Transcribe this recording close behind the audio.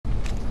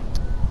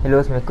Hello,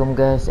 assalamualaikum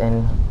guys,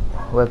 and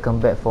welcome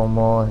back for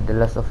more The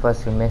Last of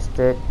Us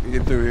Remastered.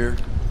 Get through here.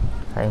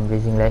 I'm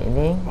Blazing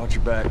Lightning.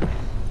 Watch your back.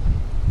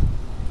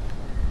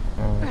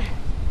 And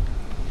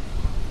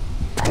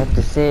I have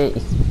to say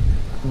it's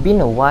been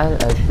a while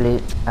I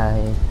played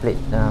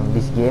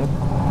this game.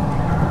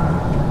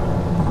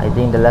 I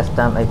think the last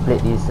time I played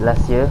is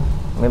last year.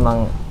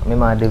 Memang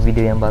ada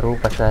video yang baru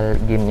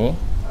pasal game ni.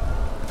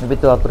 Tapi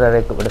tu aku dah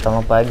record pada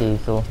tahun pagi,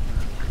 so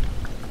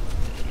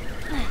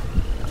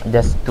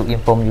just to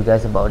inform you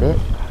guys about it.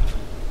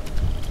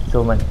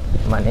 So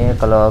maknanya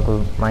kalau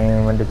aku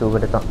main benda tu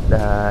pada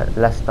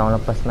last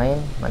tahun lepas main,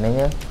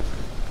 maknanya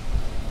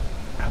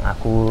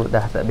aku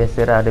dah tak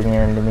biasa lah dia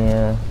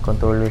punya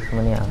controller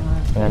semua ni lah.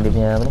 Dengan dia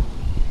punya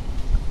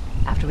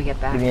apa ni, dia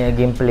punya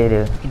gameplay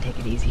dia.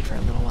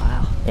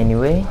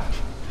 Anyway,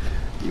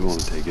 You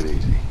won't take it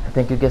easy.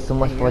 thank you guys so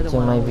much for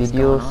watching my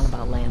videos.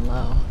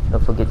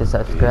 Don't forget to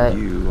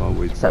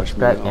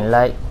subscribe and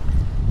like.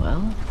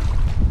 Well,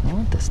 I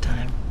won't this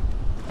time.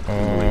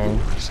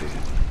 And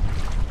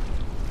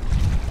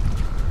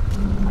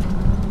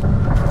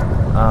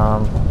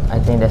I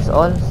think that's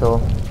all.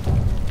 So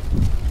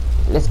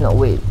let's not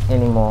wait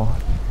anymore.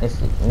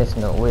 Let's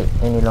not wait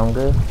any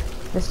longer.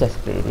 Let's just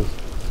play this.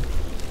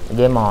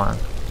 Game on.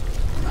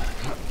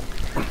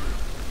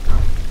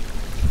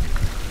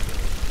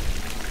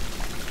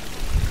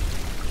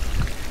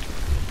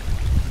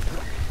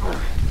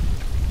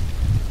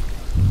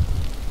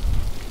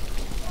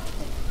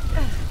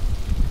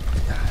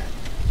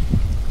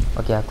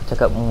 Okay, aku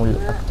cakap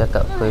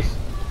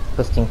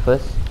first thing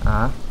first.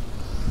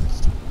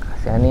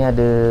 Sekarang ni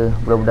ada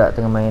budak-budak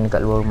tengah main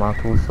dekat luar rumah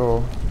aku,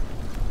 so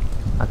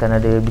akan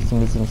ada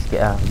bising-bising sikit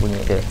lah bunyi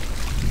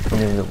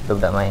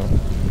budak-budak main.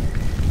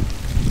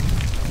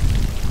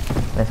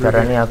 Dan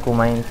sekarang ni aku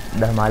main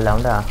dah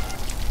malam dah,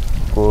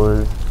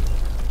 pukul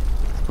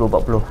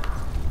 10.40.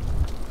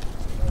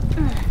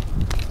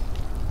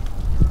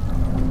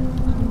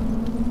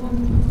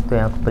 Tu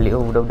yang aku pelik,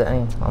 budak-budak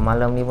ni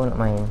malam ni pun nak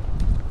main.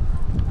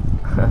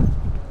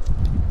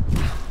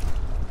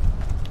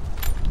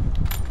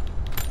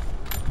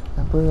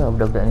 Apa lah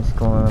budak-budak ni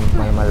suka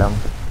main malam.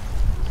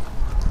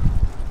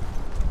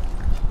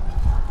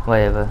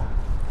 Whatever.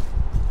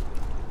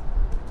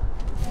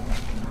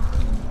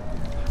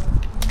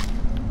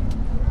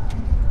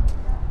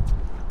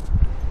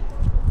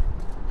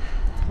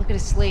 Look at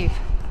his sleeve.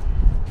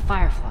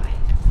 Firefly.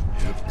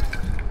 Yep.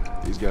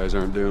 These guys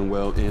aren't doing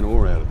well in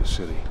or out of the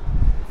city.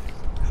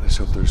 Let's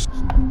hope there's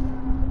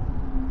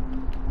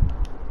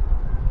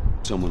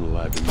someone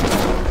alive in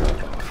there.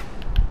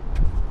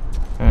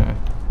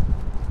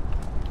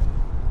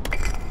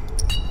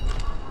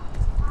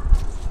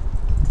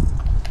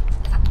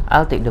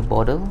 I'll take the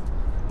bottle.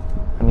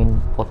 I mean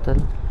bottle.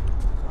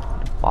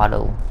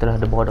 Itulah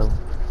the bottle.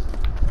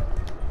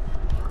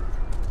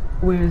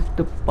 Where's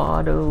the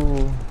bottle?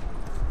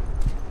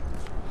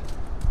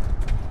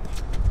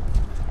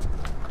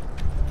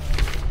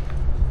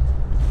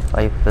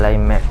 Firefly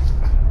map.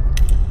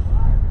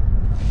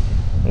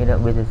 Meet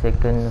up with the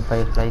second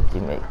Firefly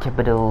team at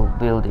Capitol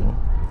Building.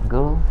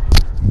 Go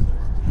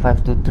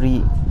 5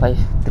 3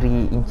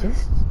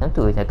 inches. Yang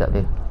tu cakap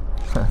dia.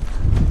 They're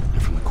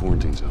from the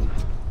quarantine zone.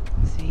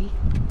 See?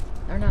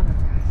 They're not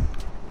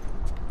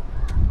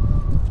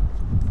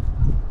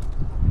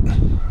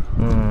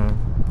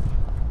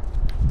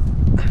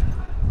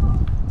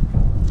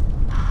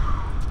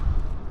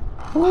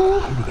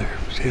Over there,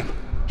 see him?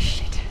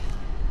 Shit.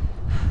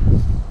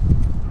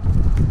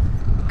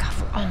 God,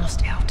 we're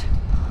almost out.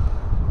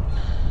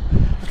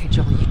 Okay,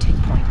 Joel, you take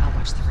point. I'll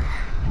watch the rear.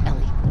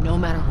 Ellie, no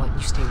matter what,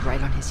 you stay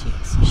right on his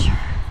heels. Sure.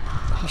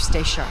 You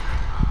stay sharp.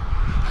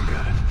 I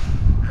got it.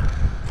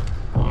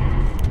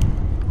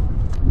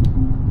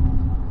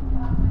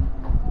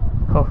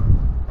 Oh.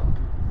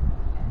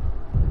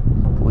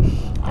 Push.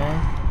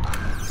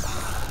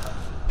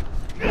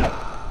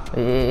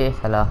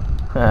 Salah.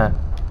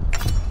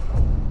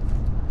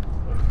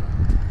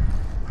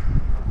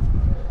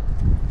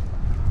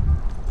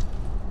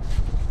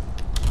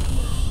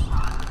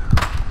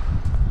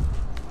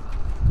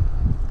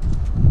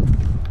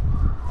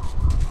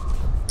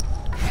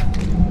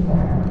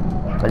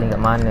 Paling kat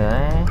mana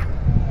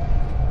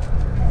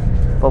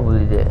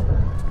Probably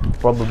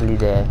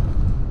there.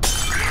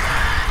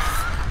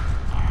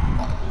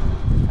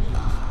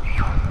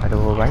 Ada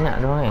banyak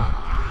tu ni.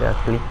 Dah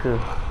clicker.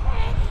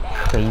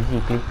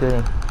 Crazy clicker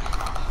ni.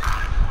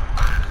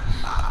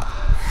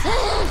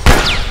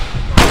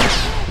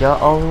 Ya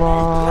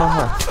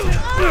Allah.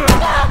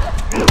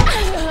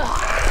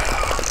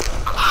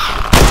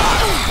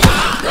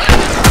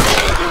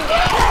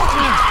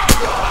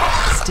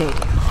 Stay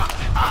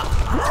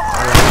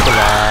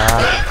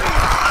down.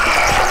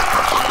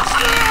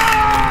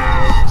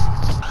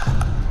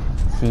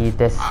 Si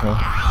test ni,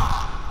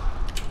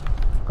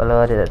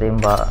 kalau dia tak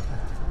tembak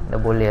dah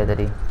boleh lah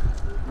tadi.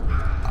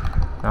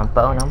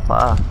 Nampak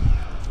lah.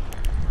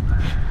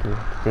 Okay,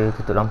 kita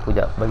tutup lampu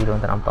sekejap bagi diorang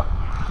tak nampak.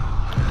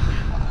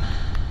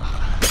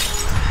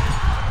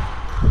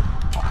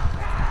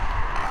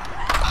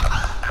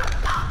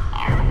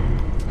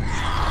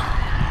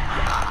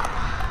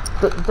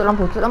 Tutup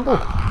lampu, tutup lampu.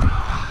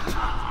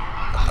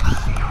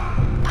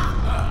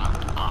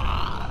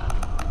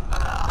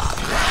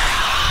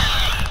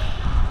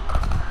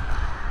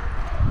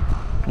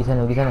 Pergi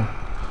sana, pergi sana.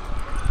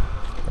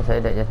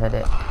 Just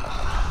ada.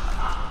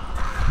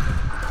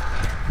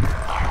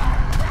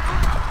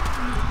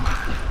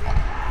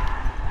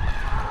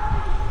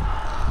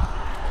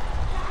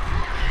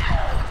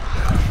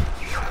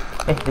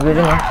 Dia boleh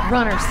dengar.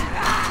 Runners.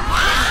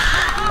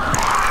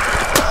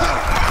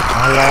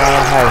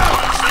 Alah, hai.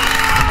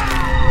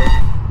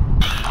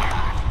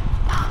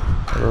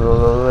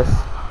 Terus.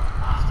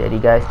 Steady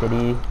guys,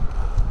 steady.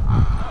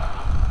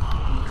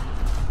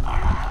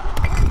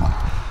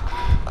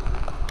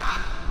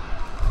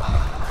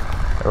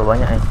 Terlalu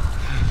banyak ni.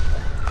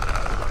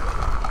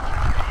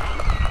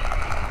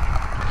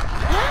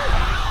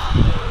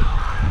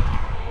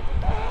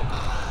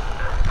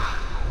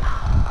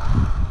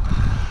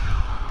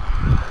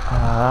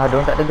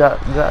 Diorang tak ada gerak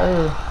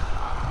ke?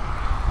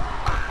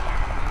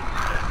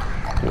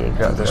 Okay,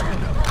 gerak.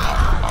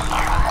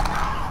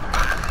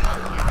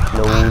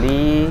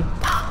 Slowly.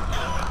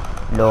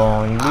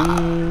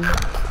 Lonely.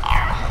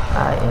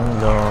 I am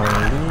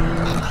lonely.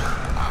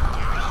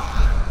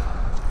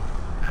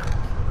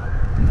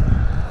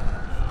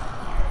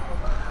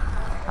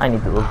 I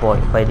need to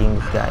avoid fighting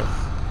these guys.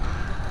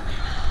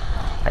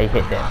 I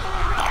hate them.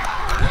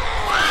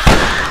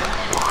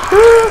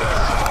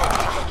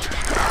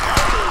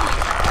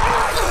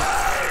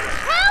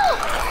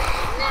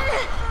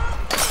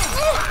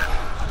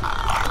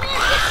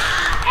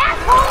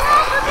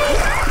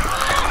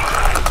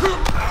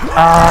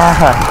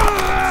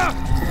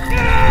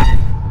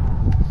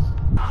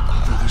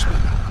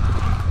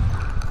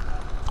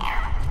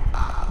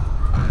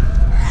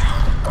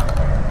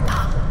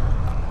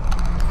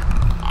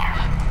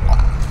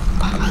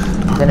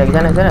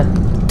 Sana.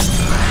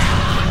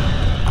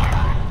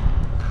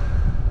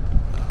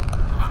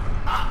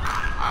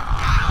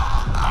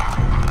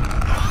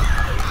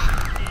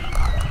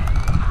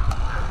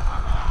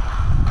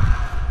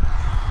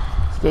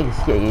 Sikit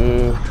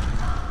lagi.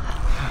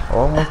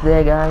 Almost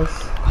there guys.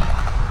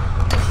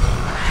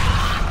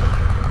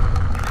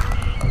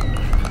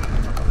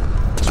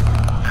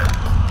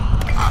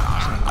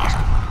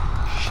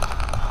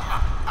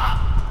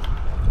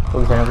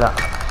 Pergi sana pula.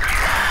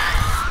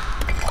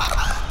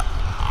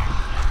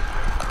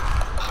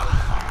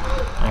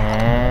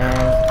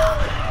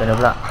 Sana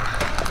pula.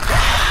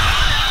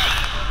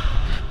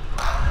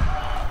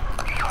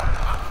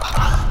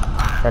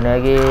 Sana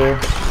lagi.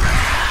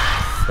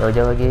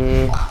 Jauh-jauh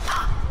lagi.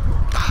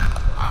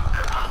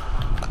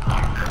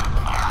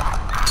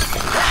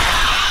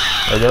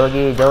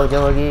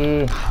 Jauh-jauh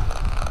lagi.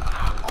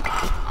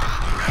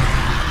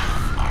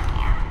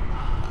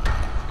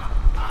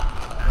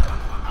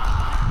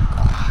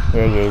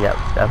 Ya, sekejap.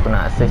 Aku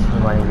nak search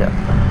rumah ni sekejap.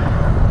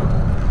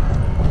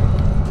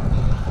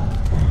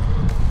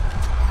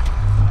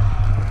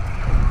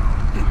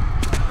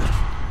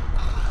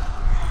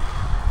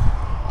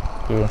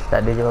 Okay,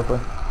 tak ada je apa-apa.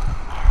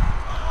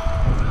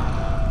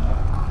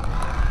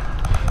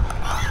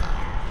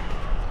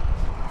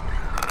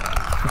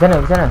 Di sana.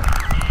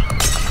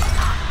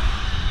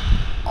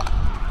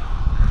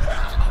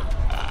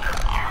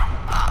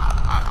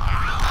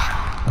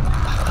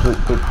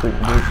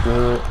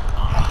 Good.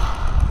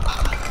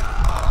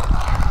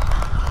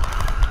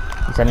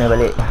 Di sana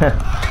balik.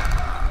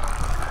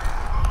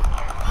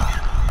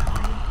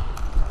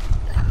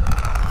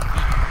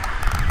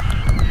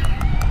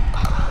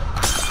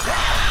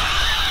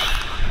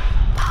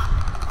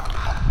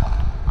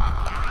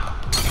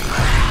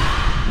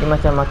 Dia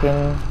macam makin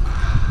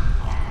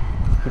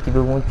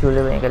tiba-tiba muncul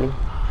dia banyak kali.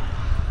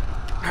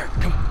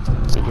 Okay.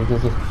 Sikit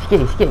lagi.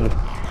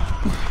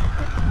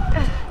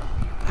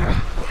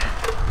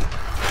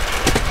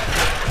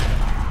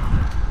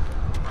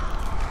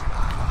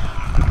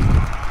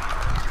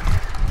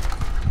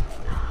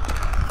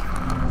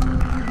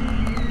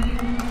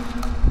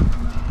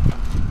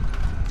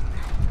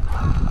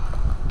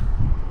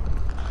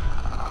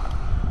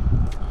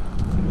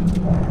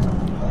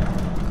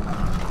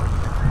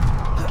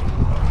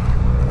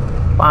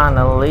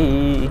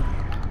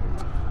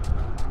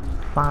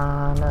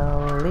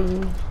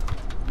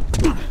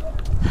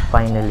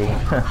 Finally.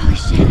 Holy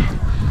shit.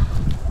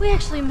 We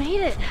actually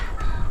made it.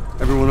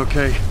 Everyone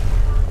okay?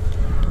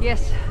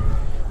 Yes.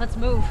 Let's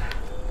move.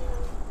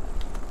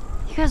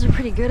 You guys are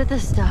pretty good at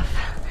this stuff.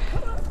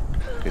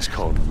 It's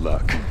called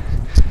luck.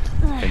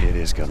 And it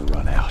is gonna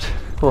run out.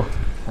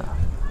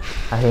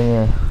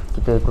 Akhirnya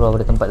kita keluar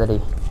dari tempat tadi.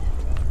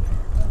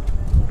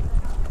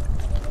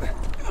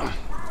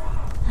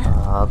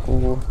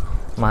 Aku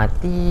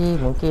mati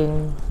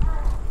mungkin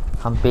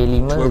hampir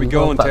 5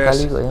 4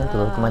 kali kot yang tu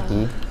aku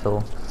mati.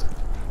 So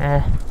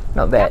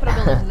not bad.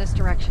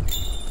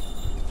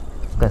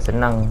 Bukan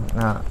senang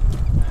nak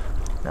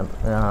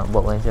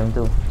buat macam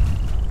tu.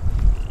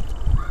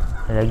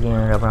 Ada lagi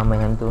yang ramai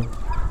macam tu.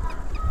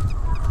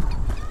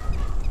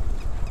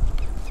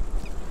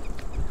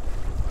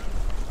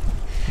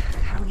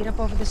 How do we get up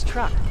over this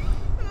truck?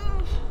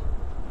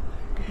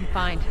 We can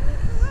find.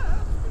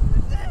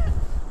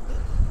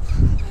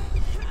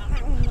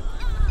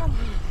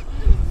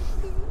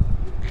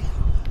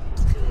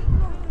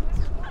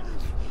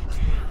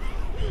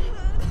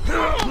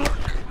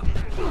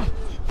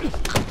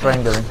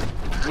 Triangle.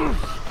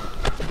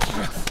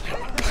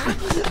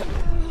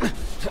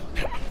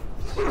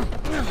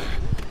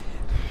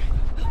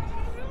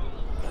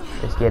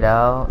 Let's get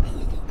out.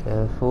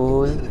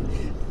 Careful.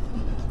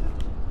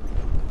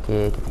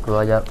 Okay, kita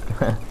keluar jap.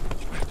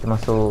 Kita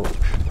masuk.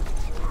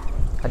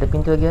 Ada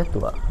pintu lagi tu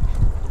tak?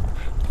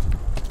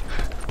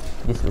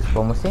 This looks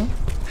promising.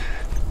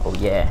 Oh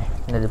yeah,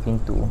 another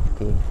pintu.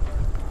 Okay,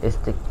 let's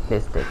take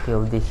care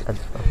of this of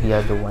the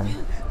other one.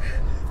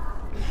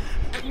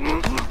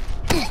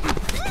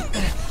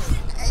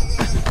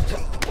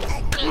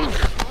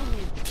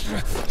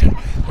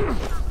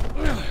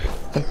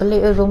 Yang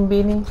pelik lah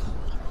zombie ni.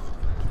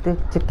 Kita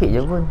cekik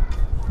je pun.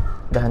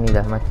 Dah ni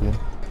dah mati.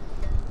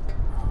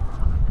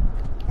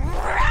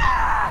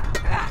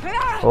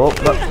 Oh,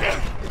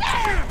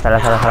 salah.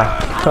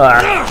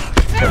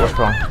 That was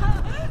wrong.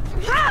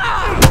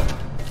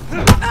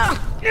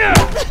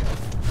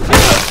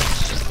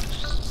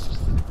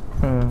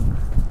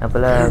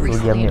 Apalah aku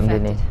diam benda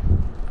ni.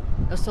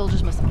 Those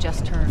soldiers must have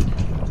just turned.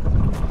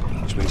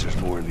 Which means there's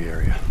more in the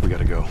area. We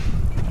gotta go.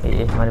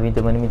 Mana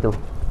pintu?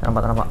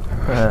 Nampak.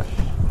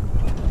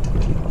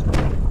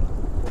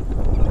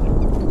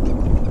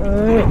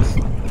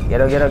 Get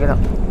out.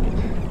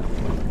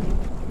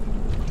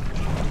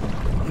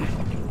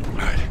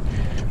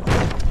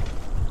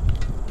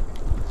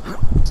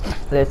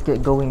 Let's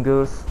get going,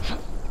 girls.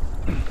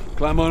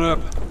 Climb on up.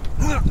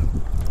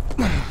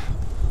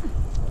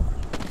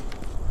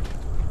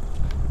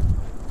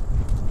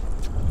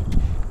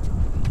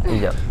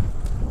 Sekejap.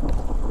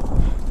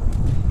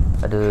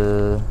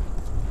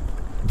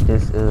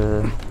 There's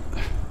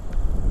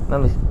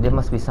there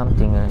must be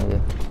something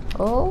here.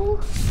 Oh,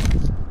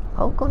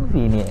 how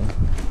convenient.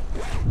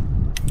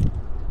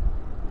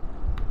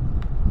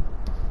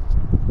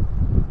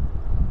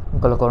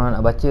 Kalau korang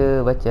nak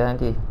baca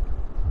nanti.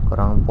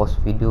 Korang pause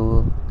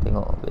video,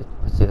 tengok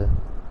baca.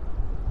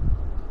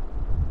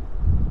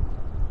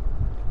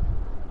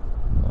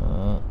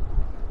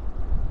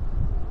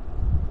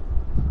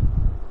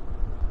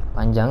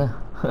 Panjang lah.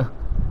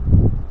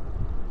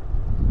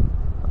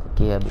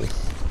 Okay, habis.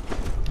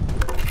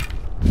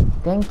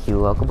 Thank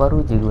you, aku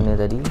baru je guna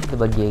tadi. Dia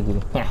bagi lagi.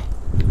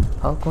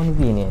 How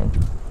convenient.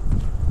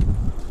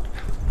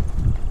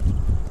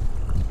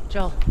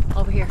 Joel,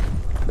 over here.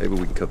 Maybe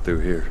we can cut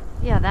through here.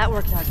 Yeah, that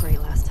worked out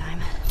great last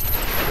time.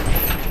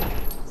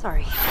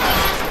 Sorry.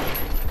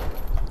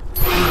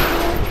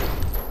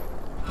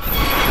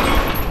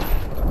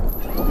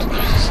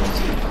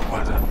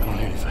 What? I don't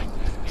hear anything.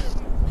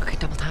 Okay,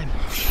 double time.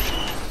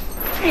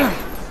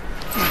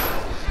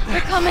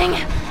 They're coming.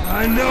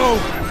 I know.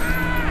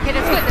 Okay,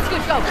 that's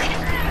good, go.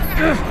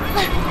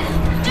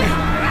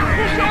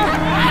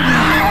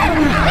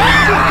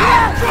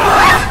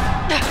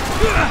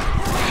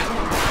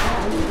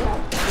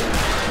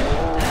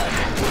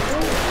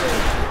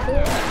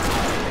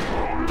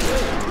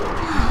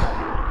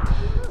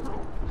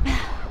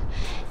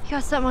 You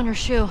got something on your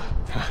shoe.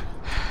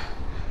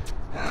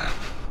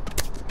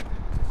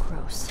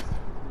 Gross.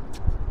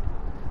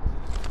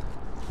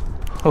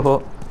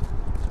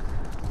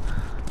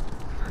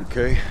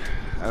 Okay,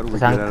 how do we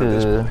get out of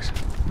this place?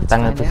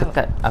 Tangan tu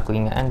sekat. Aku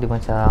ingat kan dia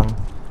macam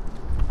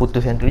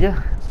putus yang tu je.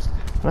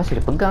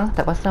 Masih dia pegang,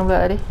 tak pasang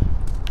pula tadi.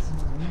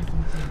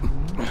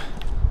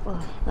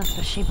 Well, that's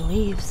what she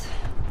believes.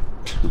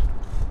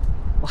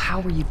 Well,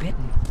 how were you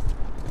bitten?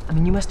 I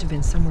mean, you must have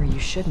been somewhere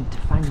you shouldn't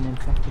to find an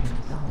infected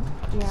zone.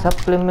 Yeah.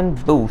 Supplement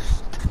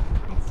boost.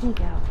 I'd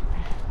sneak out.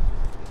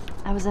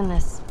 I was in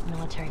this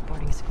military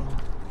boarding school.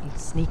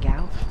 You'd sneak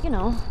out? You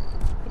know,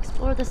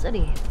 explore the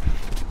city.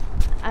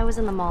 I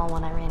was in the mall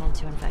when I ran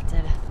into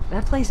infected.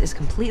 That place is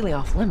completely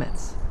off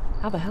limits.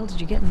 How the hell did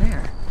you get in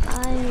there?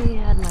 I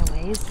had my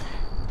ways.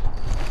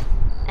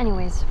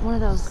 Anyways, one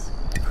of those...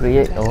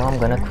 I'm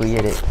gonna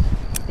create it.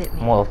 Bit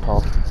me.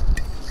 Molotov.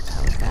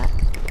 How was that?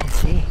 I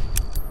see.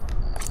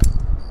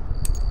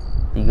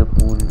 30.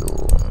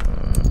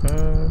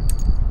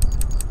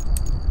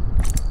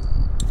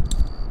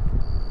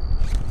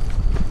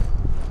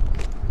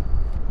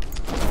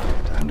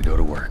 Time to go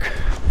to work.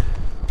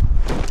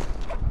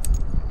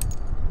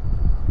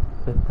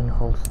 Weapon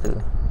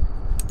holster.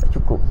 Tak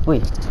cukup.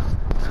 Wih,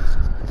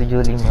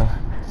 75.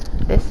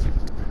 That's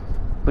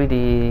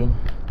pretty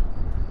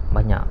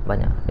banyak.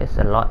 That's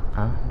a lot.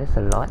 That's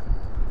a lot.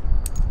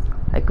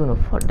 I couldn't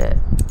afford that.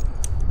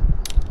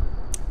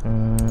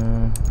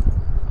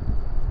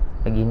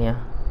 Lagi ni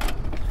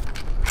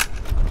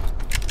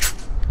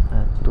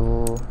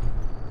satu.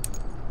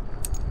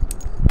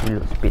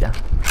 Reload speed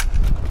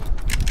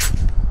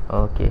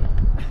Okay.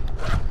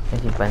 Yang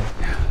simpan.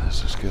 Yeah,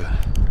 this is good.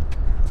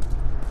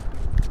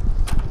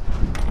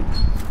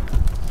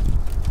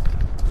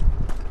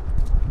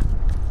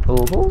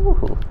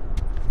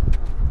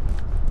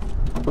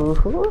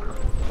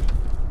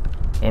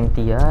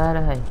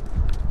 MTR dah.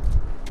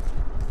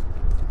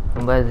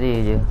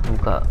 Membazir je,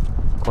 buka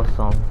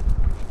kosong.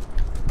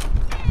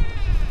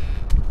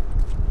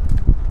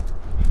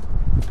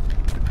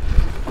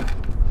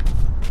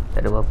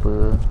 Tak ada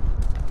apa-apa.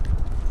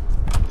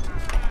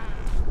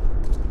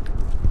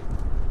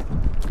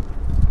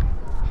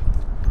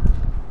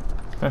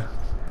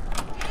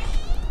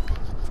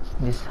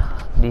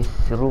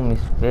 this room is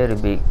very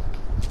big.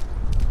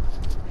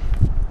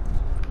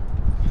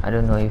 I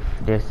don't know if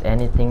there's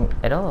anything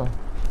at all.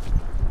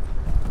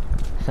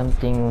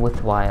 Something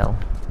worthwhile.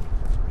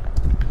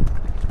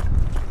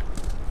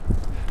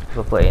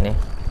 Apa ini?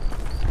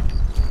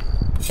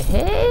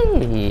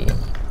 Hey!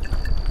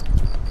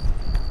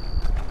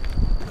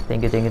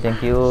 Thank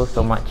you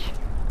so much.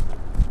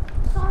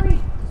 Sorry,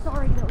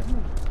 that was me.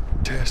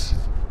 Tess.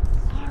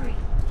 Sorry.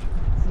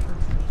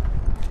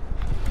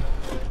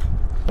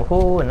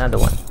 Oh, another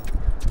one.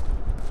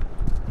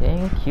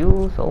 Thank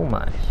you so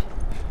much.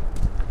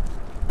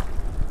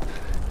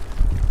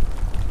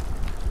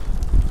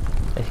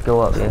 Let's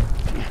go up here.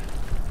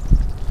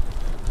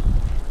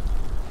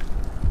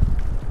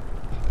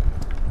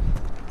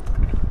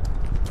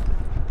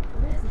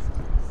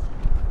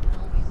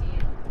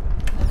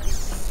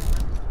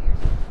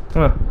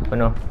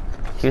 Penuh.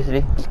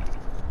 Seriously?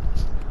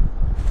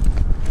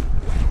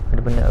 Ada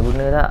benda nak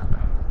guna tak?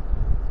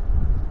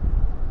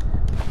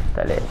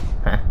 Tak boleh.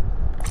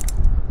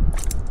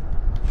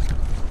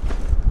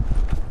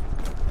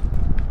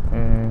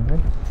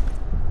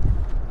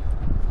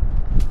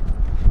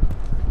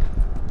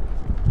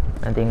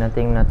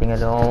 Nothing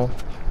at all.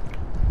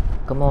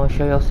 Come on,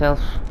 show yourself.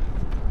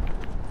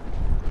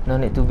 No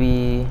need to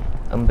be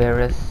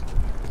embarrassed.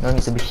 No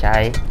need to be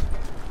shy.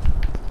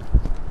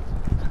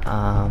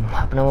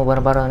 Apa nama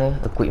barang-barang ni?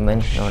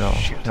 Equipment? No,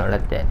 not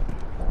like that.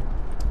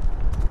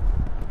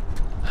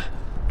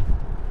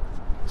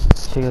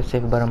 Show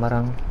yourself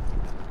barang-barang.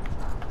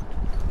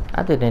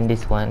 Other than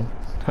this one.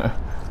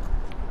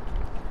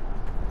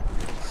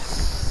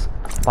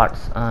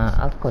 Parts.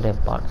 I'll call them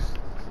parts.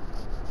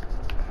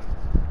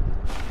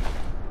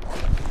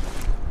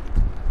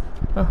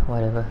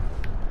 Whatever.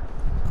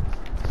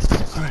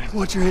 Alright,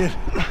 watch your head.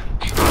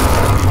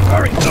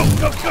 Hurry, go!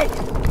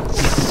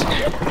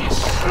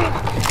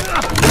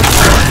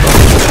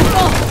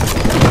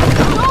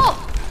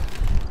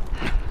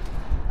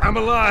 I'm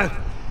alive.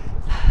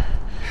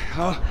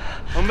 I'll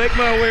make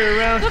my way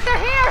around. Look, they're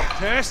here!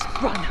 Tess?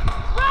 Run!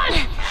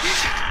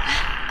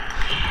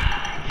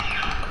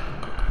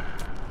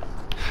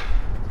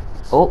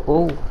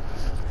 Oh.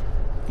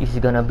 This is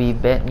gonna be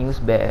bad news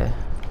bear.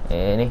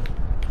 Ni.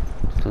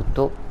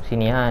 Tutup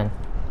sini kan.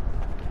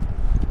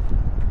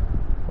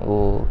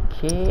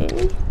 Okay.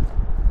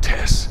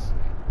 Tess.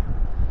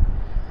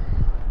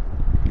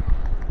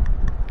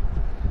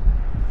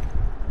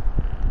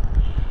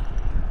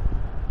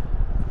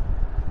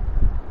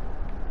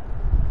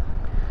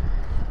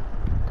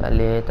 Tak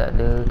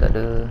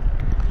ada.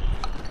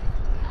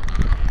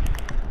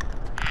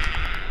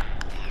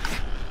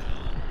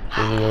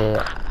 Okay,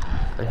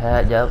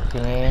 lihat jap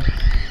sini.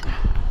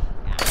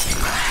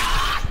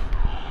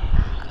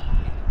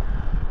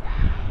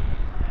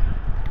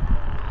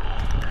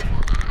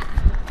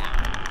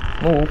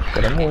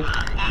 Gotta move.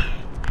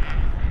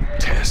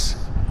 Tess.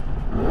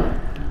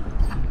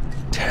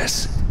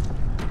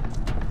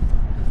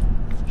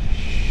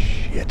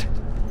 Shit.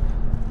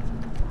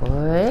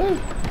 Oi.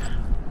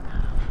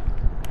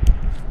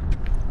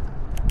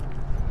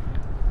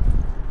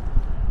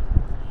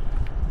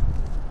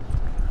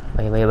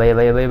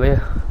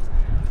 Bahaya.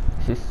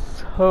 This is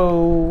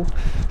so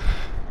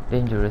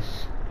dangerous.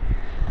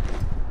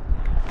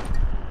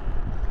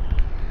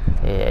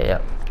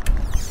 Yeah.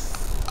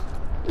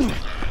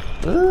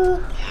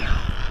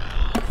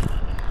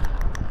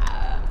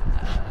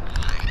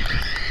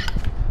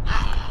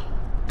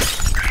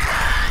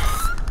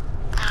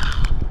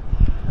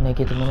 Mana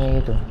gitu?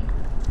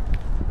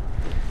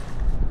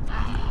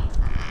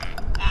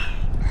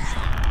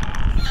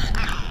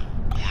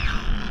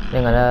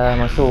 Janganlah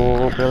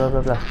masuk, bla.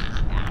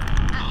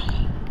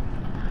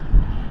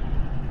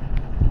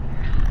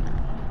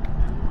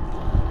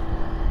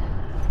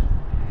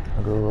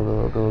 Go.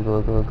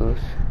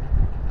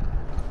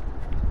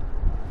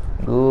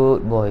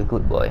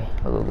 Good boy.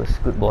 Bagus,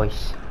 good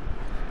boys.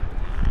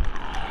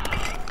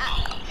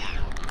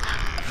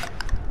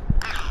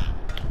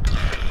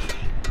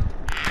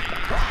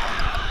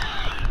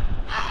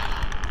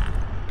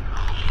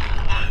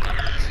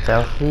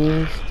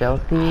 Stealthy.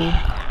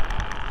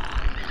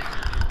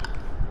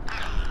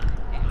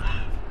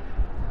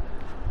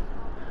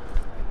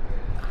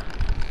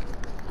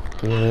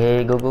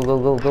 Okay, go.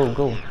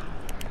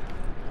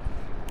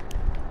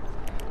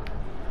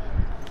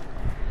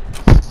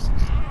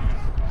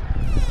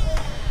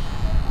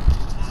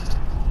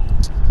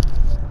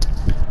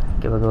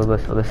 Okay,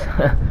 bagus.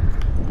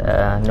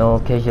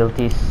 No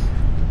casualties.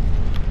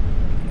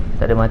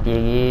 Tak ada mati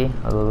lagi.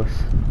 Bagus.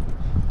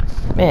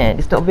 Man,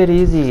 it's not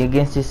very easy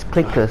against these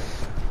clickers.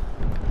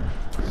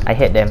 I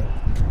hate them.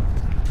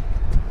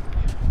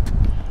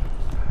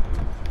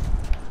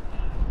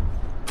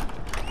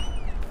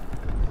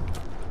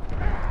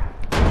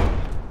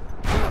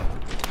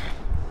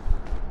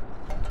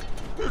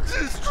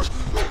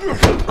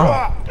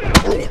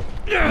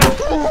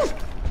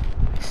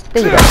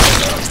 Stay there.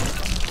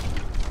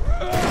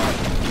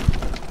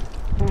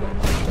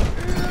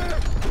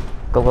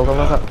 Go.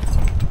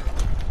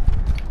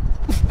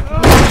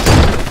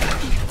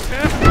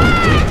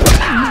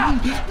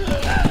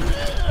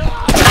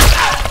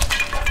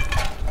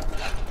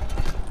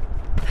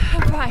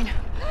 I'm fine.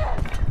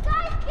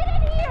 Guys, get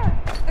in here!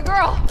 The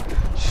girl!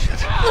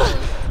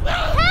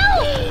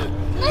 Help!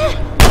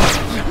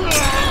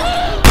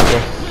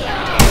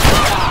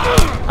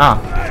 Ah,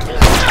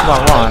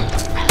 come on.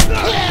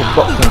 It's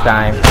boxing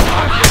time.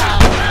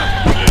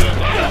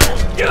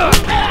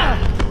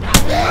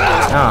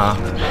 Ah.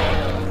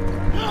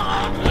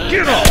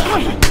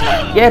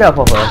 Get off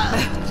of her.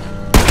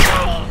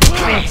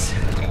 Thanks.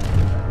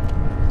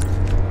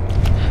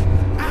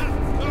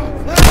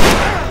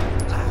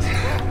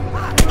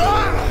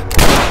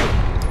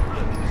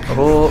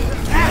 Oh,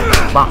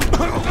 bang.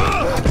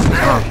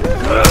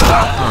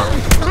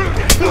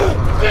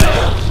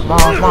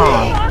 Come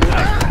on.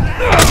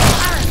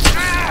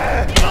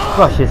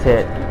 Crush his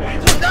head.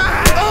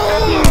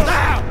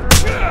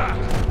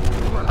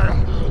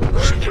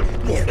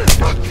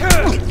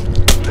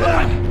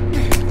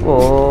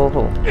 Oh,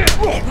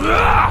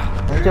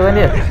 macam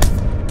mana dia?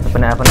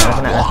 Penat.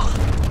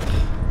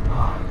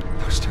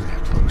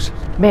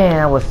 Man,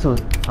 I was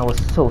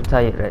so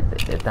tired right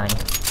at that time.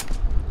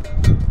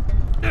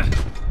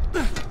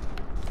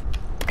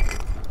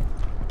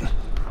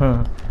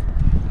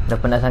 Dah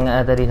penat sangat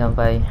lah tadi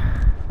sampai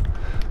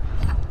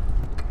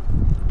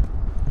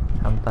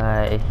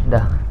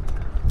dah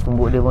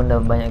tumbuk dia pun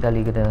dah banyak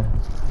kali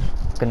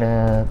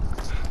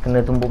kena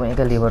tumbuk banyak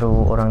kali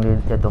baru orang dia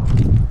jatuh.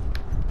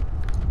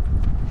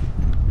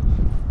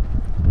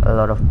 A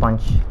lot of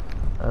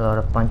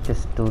punches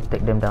to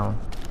take them down.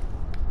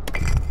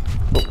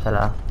 Oops,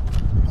 salah.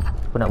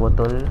 Aku nak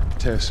botol.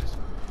 Tess,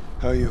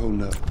 how are you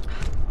holding up?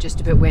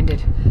 Just a bit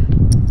winded.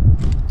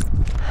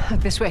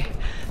 Look this way.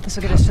 This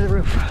will get us to the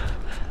roof.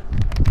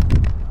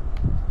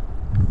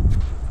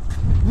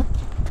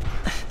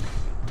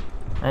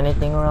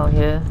 Anything around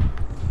here?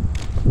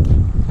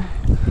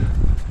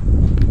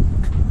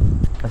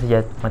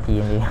 Masih mati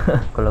yang dia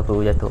kalau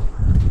aku jatuh.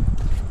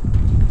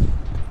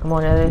 Come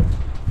on, Ellie.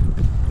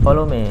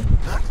 Follow me.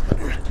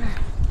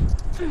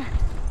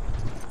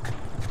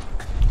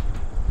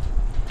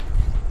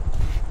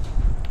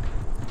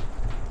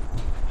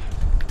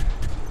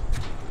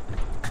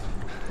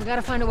 We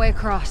gotta find a way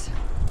across.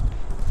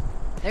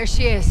 There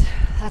she is.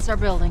 That's our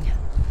building.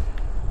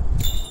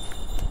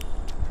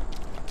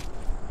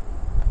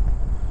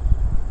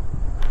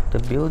 The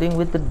building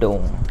with the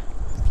dome.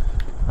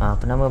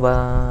 Apa nama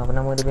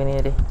dia punya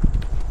ni?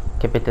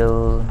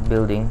 Capital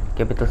building,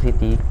 capital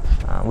city.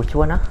 Which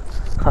one ah?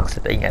 Aku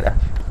tak ingat dah.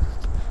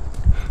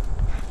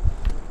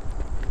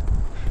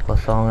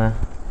 Kosong ah.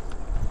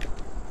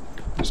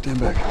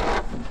 Stand back.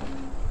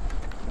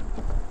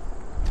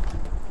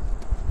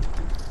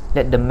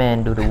 Let the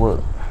man do the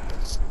work.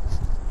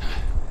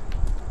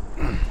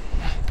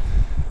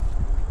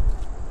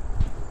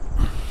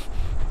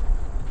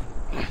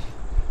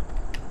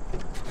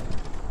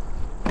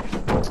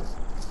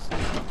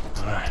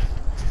 Alright.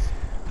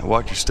 Now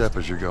watch your step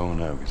as you're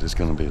going up, because it's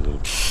going to be a little...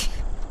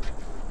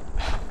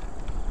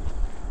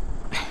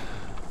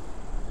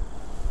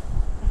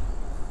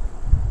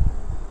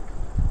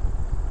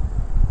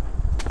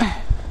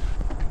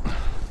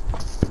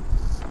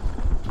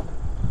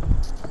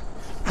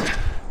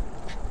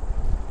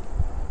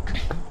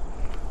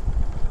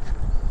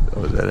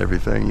 Was that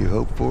everything you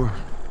hoped for?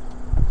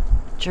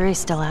 Jury's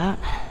still out.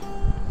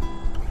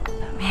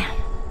 But man,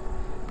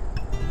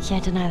 you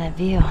can't deny that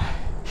view.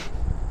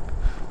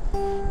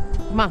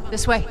 Come on,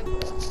 this way.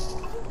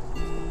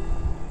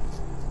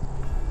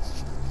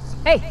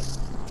 Hey, let's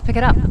pick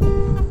it up.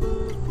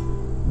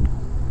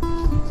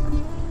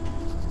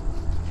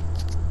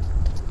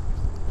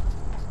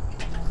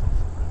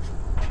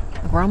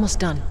 We're almost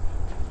done.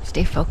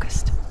 Stay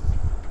focused.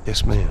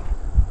 Yes, ma'am.